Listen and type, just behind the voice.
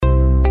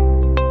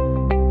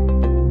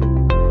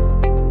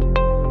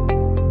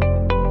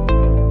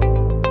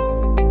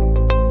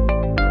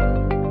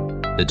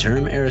The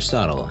term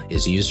Aristotle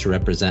is used to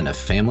represent a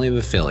family of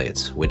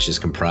affiliates which is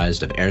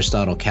comprised of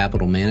Aristotle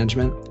Capital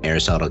Management,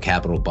 Aristotle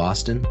Capital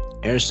Boston,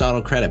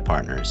 Aristotle Credit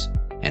Partners,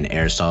 and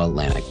Aristotle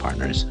Atlantic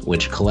Partners,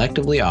 which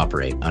collectively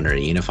operate under a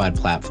unified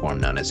platform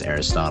known as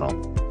Aristotle.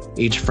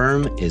 Each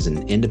firm is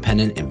an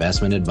independent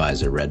investment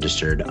advisor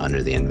registered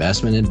under the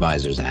Investment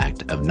Advisors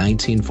Act of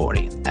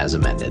 1940 as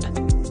amended.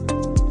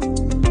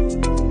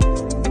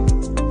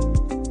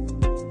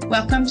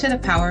 Welcome to The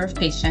Power of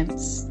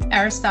Patience,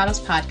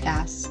 Aristotle's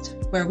podcast,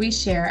 where we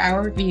share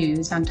our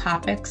views on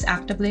topics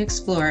actively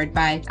explored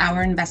by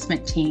our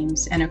investment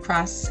teams and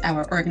across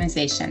our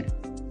organization.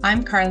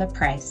 I'm Carla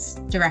Price,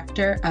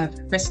 Director of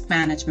Risk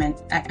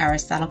Management at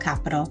Aristotle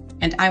Capital,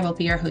 and I will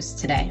be your host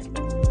today.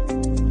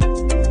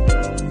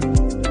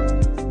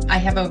 I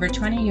have over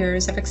 20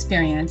 years of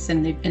experience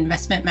in the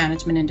investment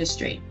management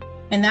industry.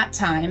 In that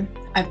time,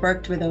 I've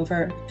worked with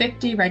over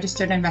 50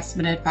 registered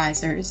investment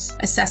advisors,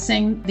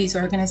 assessing these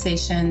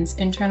organizations'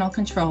 internal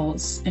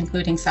controls,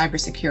 including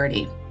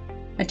cybersecurity.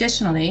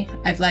 Additionally,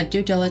 I've led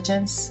due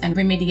diligence and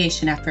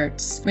remediation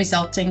efforts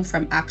resulting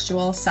from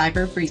actual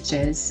cyber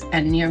breaches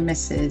and near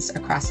misses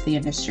across the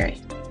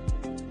industry.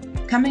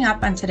 Coming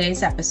up on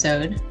today's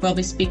episode, we'll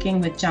be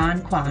speaking with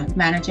John Kwan,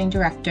 Managing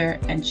Director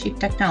and Chief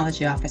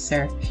Technology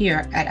Officer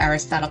here at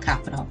Aristotle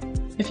Capital.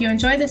 If you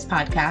enjoy this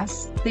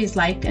podcast, please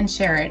like and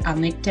share it on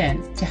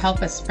LinkedIn to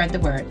help us spread the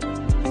word.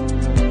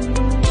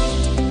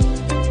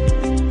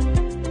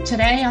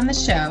 Today on the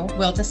show,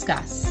 we'll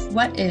discuss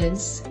what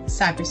is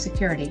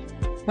cybersecurity?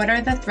 What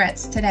are the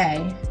threats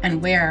today and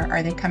where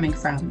are they coming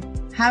from?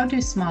 How do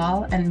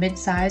small and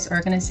mid-sized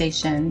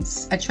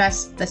organizations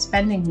address the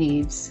spending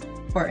needs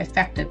for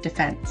effective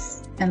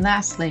defense? And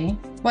lastly,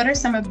 what are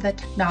some of the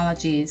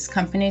technologies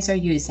companies are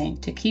using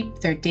to keep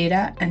their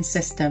data and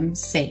systems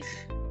safe?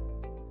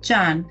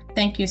 John,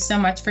 thank you so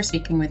much for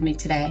speaking with me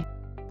today.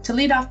 To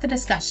lead off the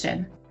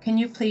discussion, can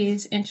you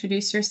please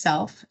introduce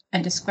yourself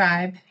and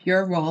describe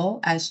your role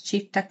as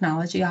Chief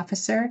Technology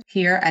Officer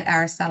here at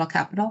Aristotle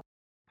Capital?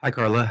 Hi,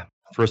 Carla.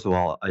 First of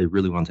all, I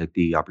really want to take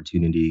the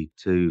opportunity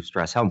to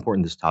stress how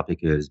important this topic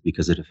is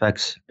because it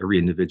affects every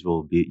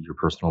individual, be it your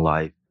personal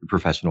life, your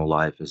professional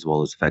life, as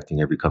well as affecting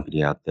every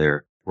company out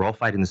there. We're all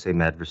fighting the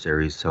same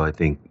adversaries, so I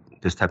think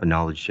this type of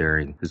knowledge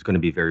sharing is going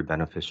to be very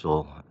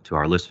beneficial to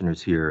our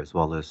listeners here, as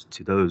well as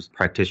to those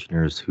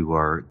practitioners who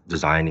are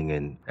designing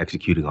and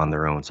executing on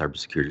their own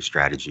cybersecurity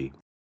strategy.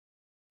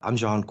 I'm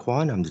John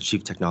Kwan. I'm the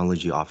Chief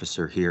Technology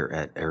Officer here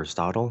at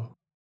Aristotle.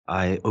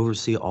 I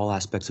oversee all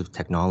aspects of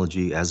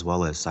technology as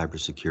well as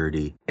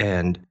cybersecurity.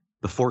 And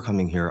before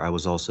coming here, I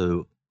was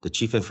also the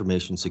Chief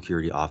Information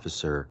Security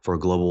Officer for a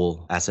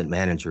global asset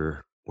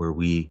manager, where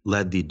we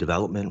led the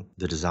development,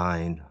 the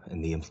design,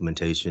 and the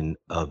implementation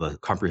of a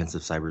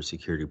comprehensive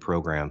cybersecurity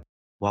program,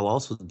 while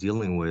also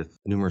dealing with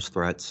numerous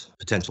threats,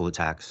 potential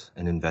attacks,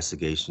 and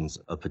investigations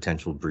of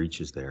potential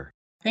breaches there.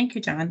 Thank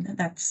you, John.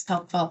 That's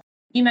helpful.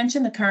 You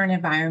mentioned the current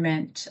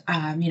environment,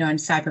 and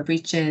cyber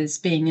breaches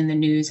being in the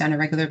news on a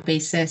regular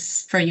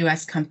basis for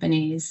U.S.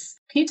 companies.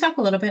 Can you talk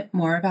a little bit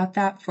more about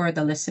that for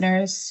the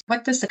listeners?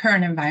 What does the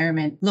current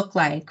environment look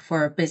like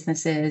for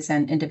businesses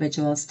and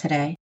individuals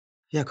today?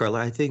 Yeah, Carla,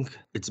 I think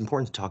it's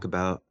important to talk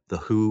about the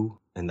who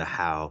and the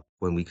how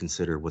when we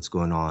consider what's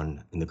going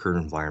on in the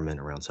current environment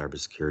around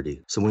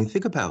cybersecurity. So when we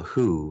think about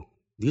who,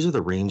 these are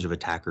the range of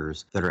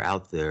attackers that are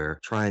out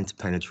there trying to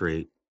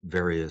penetrate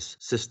various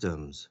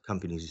systems,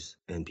 companies,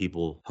 and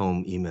people,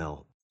 home,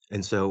 email.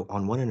 And so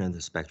on one end of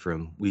the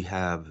spectrum, we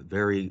have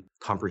very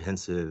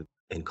comprehensive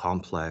and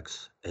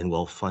complex and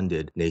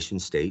well-funded nation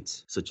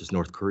states, such as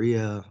North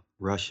Korea,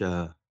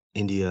 Russia,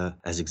 India,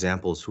 as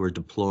examples who are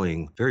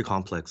deploying very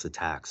complex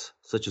attacks,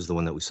 such as the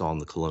one that we saw in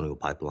the Colonial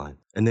Pipeline.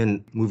 And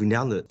then moving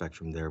down the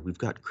spectrum there, we've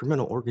got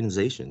criminal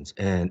organizations,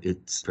 and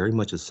it's very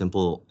much as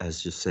simple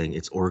as just saying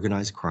it's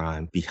organized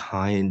crime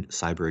behind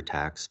cyber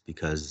attacks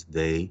because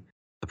they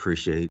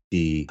appreciate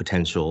the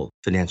potential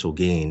financial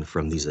gain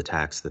from these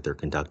attacks that they're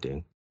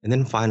conducting. And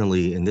then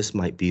finally, and this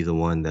might be the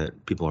one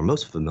that people are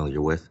most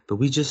familiar with, but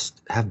we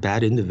just have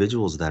bad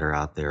individuals that are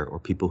out there or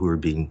people who are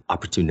being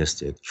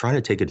opportunistic, trying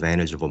to take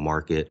advantage of a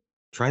market,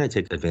 trying to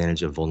take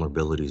advantage of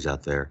vulnerabilities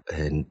out there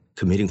and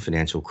committing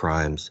financial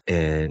crimes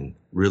and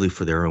really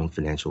for their own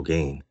financial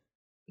gain.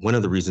 One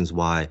of the reasons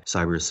why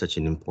cyber is such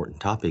an important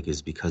topic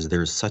is because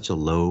there's such a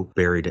low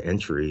barrier to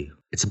entry.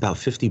 It's about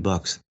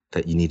 $50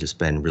 that you need to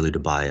spend really to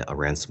buy a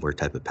ransomware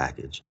type of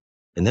package.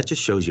 And that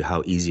just shows you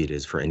how easy it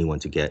is for anyone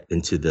to get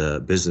into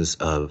the business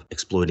of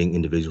exploiting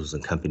individuals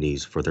and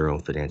companies for their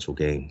own financial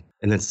gain.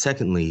 And then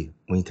secondly,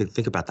 when you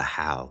think about the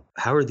how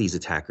are these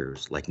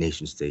attackers like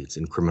nation states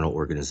and criminal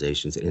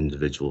organizations and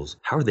individuals,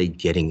 how are they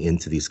getting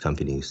into these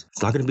companies?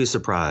 It's not going to be a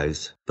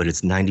surprise, but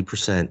it's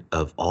 90%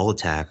 of all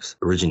attacks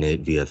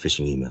originate via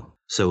phishing email.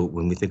 So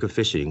when we think of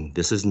phishing,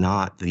 this is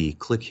not the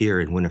click here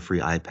and win a free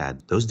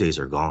iPad. Those days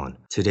are gone.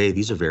 Today,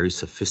 these are very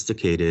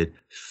sophisticated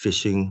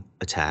phishing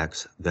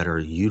attacks that are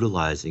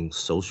utilizing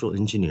social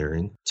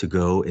engineering to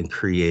go and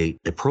create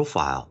a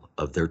profile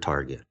of their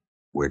target.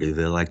 Where do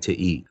they like to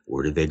eat?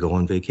 Where do they go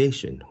on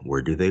vacation?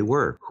 Where do they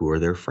work? Who are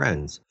their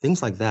friends?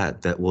 Things like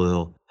that that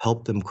will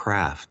help them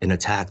craft an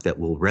attack that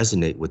will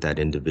resonate with that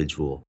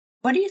individual.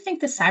 What do you think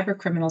the cyber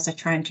criminals are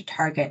trying to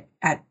target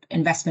at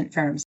investment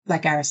firms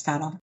like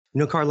Aristotle?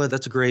 Carla,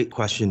 that's a great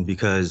question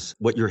because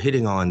what you're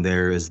hitting on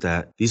there is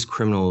that these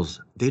criminals,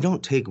 they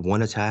don't take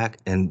one attack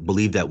and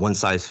believe that one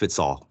size fits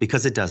all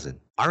because it doesn't.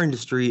 Our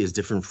industry is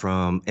different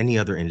from any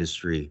other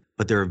industry,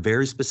 but there are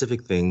very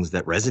specific things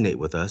that resonate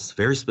with us,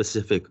 very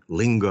specific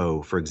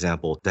lingo, for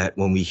example, that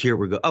when we hear,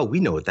 we go, oh, we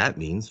know what that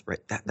means, right?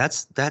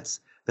 That's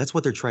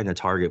what they're trying to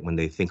target when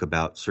they think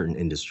about certain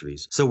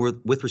industries. So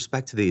with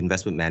respect to the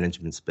investment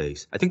management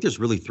space, I think there's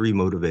really three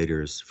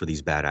motivators for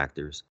these bad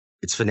actors.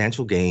 It's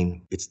financial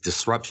gain, it's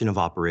disruption of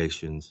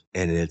operations,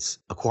 and it's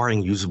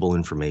acquiring usable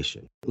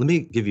information. Let me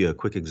give you a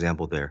quick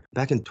example there.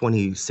 Back in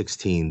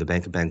 2016, the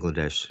Bank of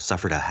Bangladesh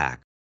suffered a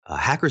hack.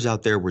 Hackers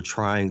out there were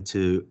trying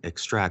to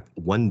extract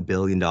 $1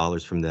 billion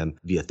from them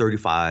via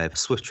 35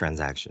 SWIFT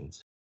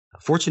transactions.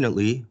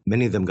 Fortunately,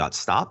 many of them got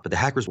stopped, but the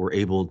hackers were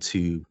able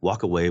to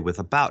walk away with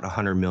about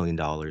 $100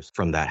 million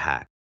from that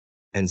hack.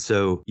 And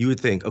so you would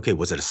think, okay,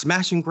 was it a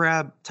smash and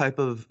grab type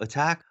of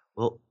attack?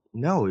 Well,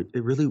 no, it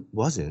really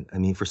wasn't. I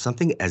mean, for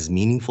something as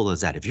meaningful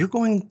as that, if you're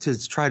going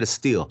to try to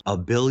steal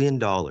 $1 billion,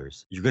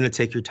 you're going to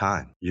take your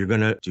time. You're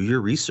going to do your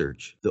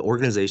research. The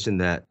organization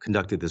that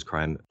conducted this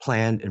crime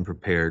planned and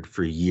prepared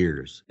for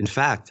years. In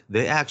fact,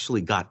 they actually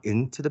got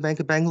into the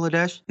Bank of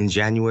Bangladesh in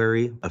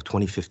January of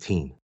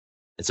 2015.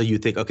 And so you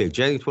think, okay,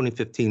 January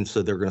 2015,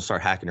 so they're going to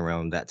start hacking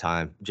around that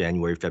time,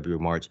 January, February,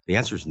 March. The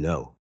answer is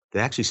no. They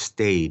actually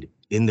stayed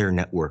in their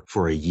network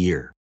for a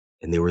year.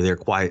 And they were there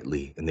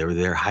quietly, and they were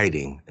there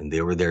hiding, and they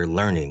were there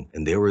learning,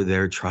 and they were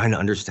there trying to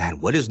understand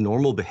what is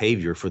normal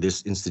behavior for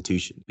this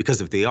institution.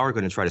 Because if they are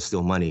going to try to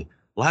steal money,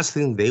 the last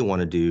thing they want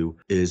to do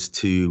is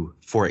to,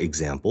 for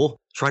example,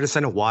 try to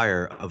send a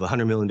wire of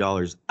 $100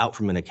 million out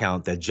from an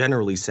account that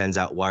generally sends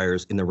out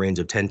wires in the range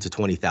of $10,000 to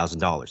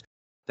 $20,000.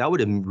 That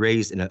would have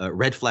raised a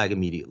red flag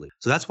immediately.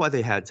 So that's why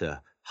they had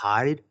to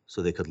hide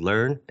so they could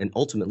learn and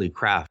ultimately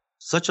craft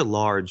such a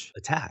large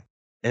attack.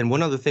 And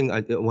one other thing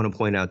I want to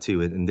point out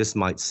too, and this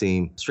might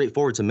seem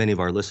straightforward to many of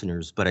our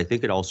listeners, but I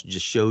think it also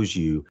just shows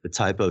you the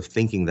type of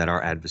thinking that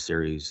our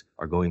adversaries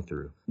are going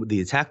through. With the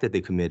attack that they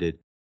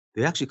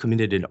actually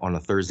committed it on a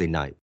Thursday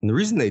night. And the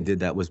reason they did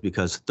that was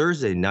because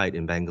Thursday night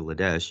in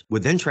Bangladesh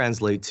would then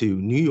translate to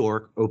New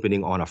York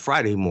opening on a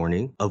Friday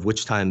morning, of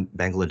which time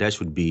Bangladesh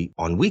would be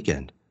on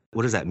weekend.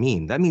 What does that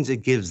mean? That means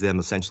it gives them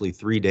essentially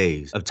 3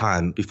 days of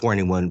time before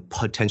anyone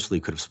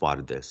potentially could have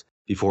spotted this,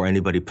 before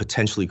anybody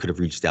potentially could have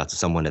reached out to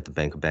someone at the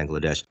Bank of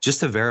Bangladesh,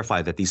 just to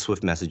verify that these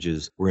SWIFT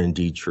messages were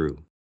indeed true.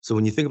 So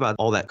when you think about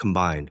all that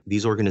combined,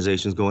 these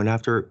organizations going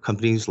after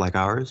companies like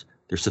ours,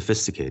 they're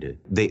sophisticated.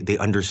 They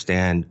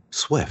understand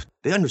SWIFT.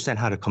 They understand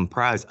how to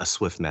comprise a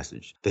SWIFT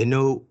message. They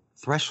know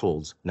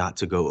thresholds not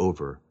to go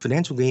over.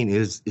 Financial gain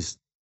is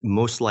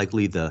most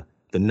likely the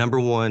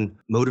number one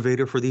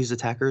motivator for these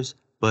attackers.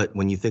 But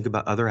when you think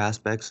about other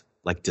aspects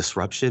like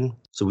disruption,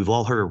 so we've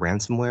all heard of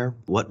ransomware.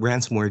 What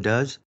ransomware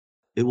does,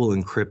 it will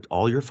encrypt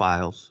all your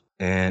files.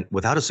 And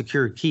without a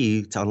secure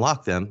key to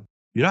unlock them,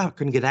 you're not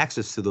going to get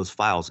access to those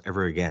files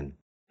ever again.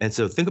 And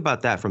so think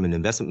about that from an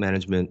investment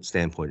management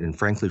standpoint, and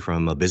frankly,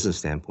 from a business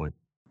standpoint.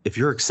 If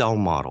your Excel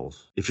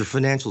models, if your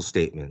financial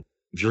statement,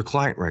 if your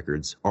client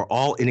records are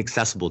all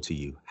inaccessible to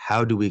you,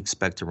 how do we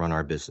expect to run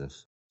our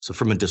business? So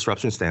from a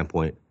disruption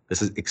standpoint,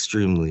 this is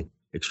extremely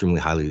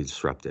highly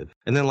disruptive.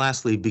 And then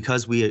lastly,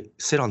 because we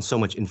sit on so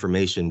much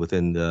information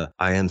within the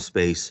IM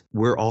space,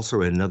 we're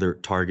also another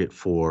target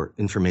for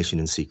information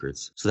and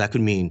secrets. So that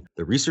could mean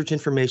the research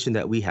information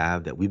that we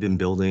have, that we've been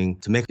building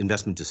to make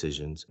investment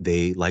decisions,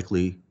 they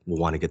likely will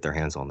want to get their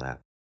hands on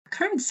that.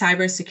 Current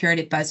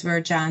cybersecurity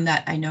buzzword, John,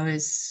 that I know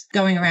is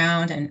going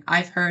around, and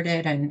I've heard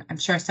it, and I'm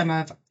sure some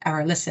of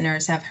our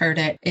listeners have heard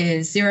it,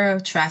 is zero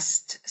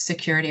trust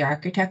security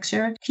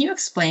architecture. Can you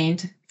explain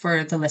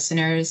for the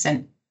listeners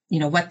and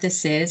what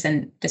this is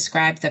and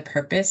describe the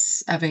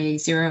purpose of a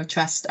zero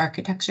trust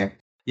architecture?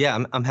 Yeah,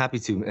 I'm happy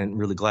to, and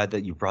really glad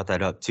that you brought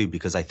that up too,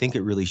 because I think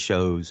it really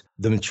shows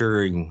the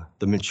maturing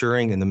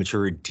and the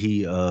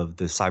maturity of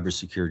the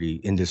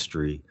cybersecurity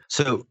industry.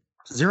 So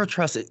zero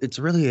trust, it's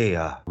really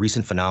a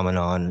recent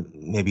phenomenon,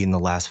 maybe in the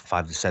last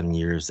 5 to 7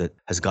 years, that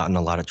has gotten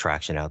a lot of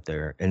traction out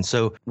there. And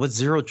so what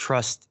zero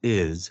trust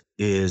is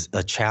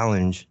a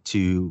challenge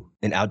to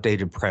an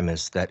outdated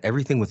premise that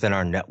everything within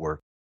our network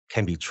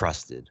can be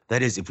trusted.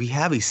 That is, if we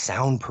have a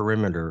sound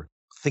perimeter,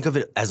 think of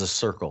it as a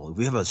circle. If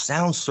we have a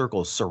sound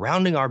circle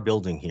surrounding our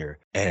building here,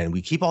 and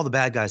we keep all the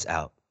bad guys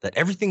out,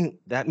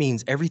 that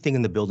means everything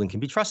in the building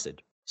can be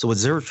trusted. So what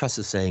zero trust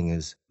is saying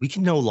is we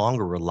can no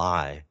longer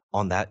rely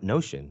on that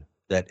notion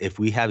that if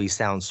we have a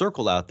sound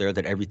circle out there,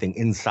 that everything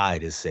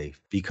inside is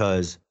safe.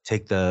 Because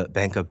take the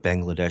Bank of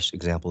Bangladesh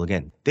example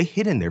again. They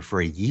hid in there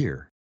for a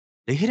year.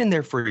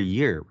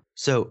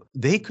 So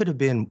they could have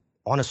been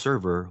on a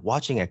server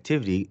watching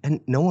activity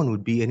and no one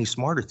would be any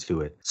smarter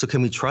to it. So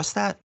can we trust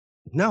that?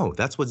 No,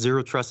 that's what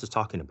zero trust is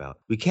talking about.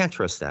 We can't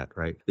trust that,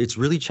 right? It's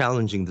really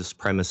challenging this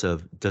premise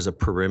of, does a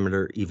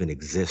perimeter even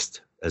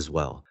exist as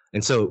well?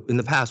 And so in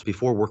the past,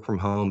 before work from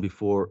home,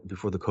 before the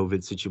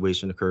COVID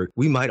situation occurred,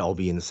 we might all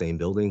be in the same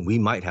building. We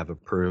might have a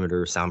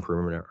perimeter, sound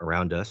perimeter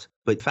around us.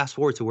 But fast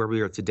forward to where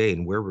we are today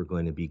and where we're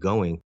going to be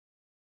going,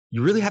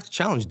 you really have to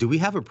challenge, do we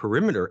have a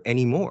perimeter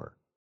anymore?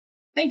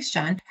 Thanks,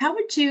 John. How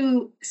would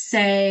you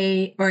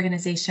say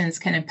organizations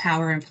can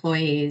empower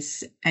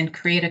employees and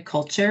create a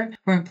culture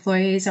where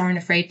employees aren't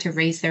afraid to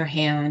raise their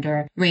hand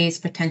or raise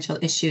potential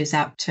issues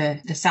out to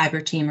the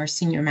cyber team or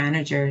senior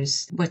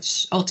managers,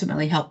 which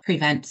ultimately help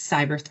prevent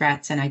cyber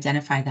threats and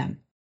identify them?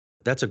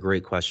 That's a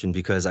great question,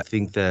 because I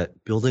think that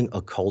building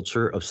a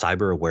culture of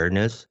cyber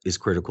awareness is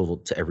critical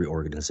to every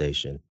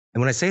organization. And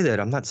when I say that,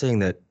 I'm not saying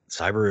that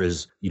cyber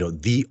is,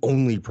 the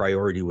only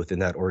priority within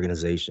that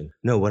organization.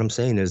 No, what I'm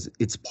saying is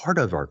it's part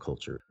of our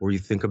culture where you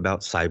think about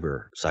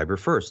cyber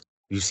first.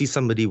 You see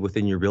somebody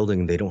within your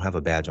building, they don't have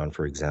a badge on,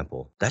 for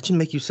example. That should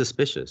make you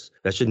suspicious.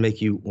 That should make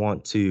you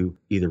want to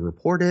either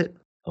report it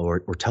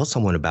or tell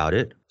someone about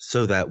it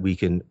so that we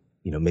can,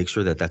 make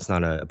sure that that's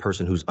not a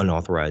person who's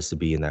unauthorized to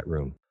be in that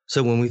room.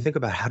 So when we think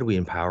about how do we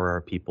empower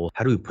our people,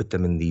 how do we put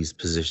them in these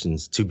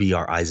positions to be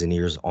our eyes and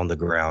ears on the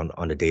ground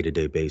on a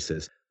day-to-day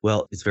basis?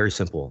 Well, it's very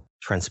simple.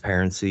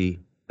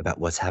 Transparency about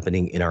what's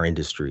happening in our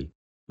industry.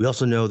 We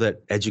also know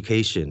that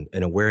education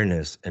and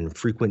awareness and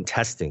frequent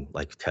testing,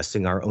 like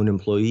testing our own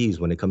employees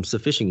when it comes to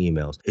phishing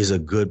emails, is a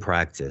good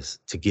practice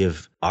to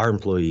give our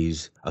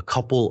employees a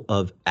couple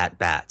of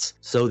at-bats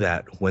so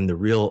that when the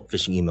real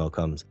phishing email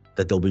comes,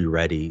 that they'll be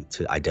ready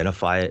to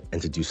identify it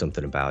and to do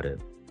something about it.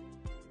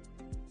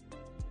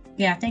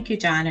 Yeah, thank you,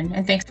 John.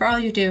 And thanks for all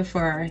you do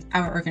for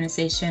our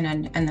organization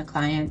and the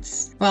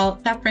clients.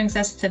 Well, that brings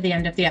us to the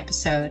end of the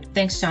episode.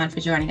 Thanks, John,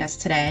 for joining us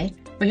today.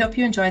 We hope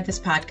you enjoyed this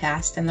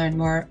podcast and learned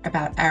more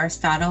about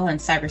Aristotle and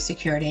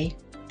cybersecurity.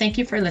 Thank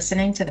you for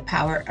listening to The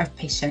Power of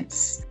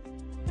Patience.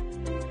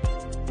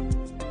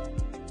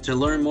 To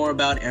learn more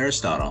about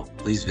Aristotle,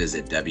 please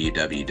visit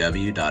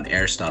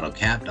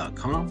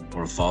www.aristotlecap.com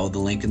or follow the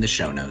link in the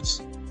show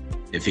notes.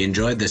 If you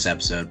enjoyed this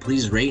episode,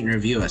 please rate and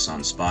review us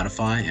on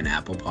Spotify and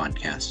Apple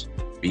Podcasts.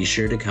 Be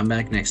sure to come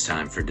back next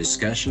time for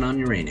discussion on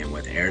uranium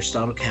with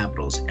Aristotle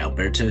Capital's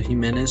Alberto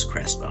Jimenez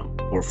Crespo,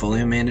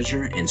 Portfolio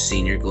Manager and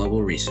Senior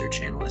Global Research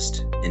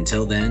Analyst.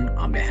 Until then,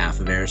 on behalf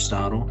of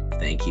Aristotle,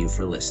 thank you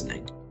for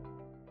listening.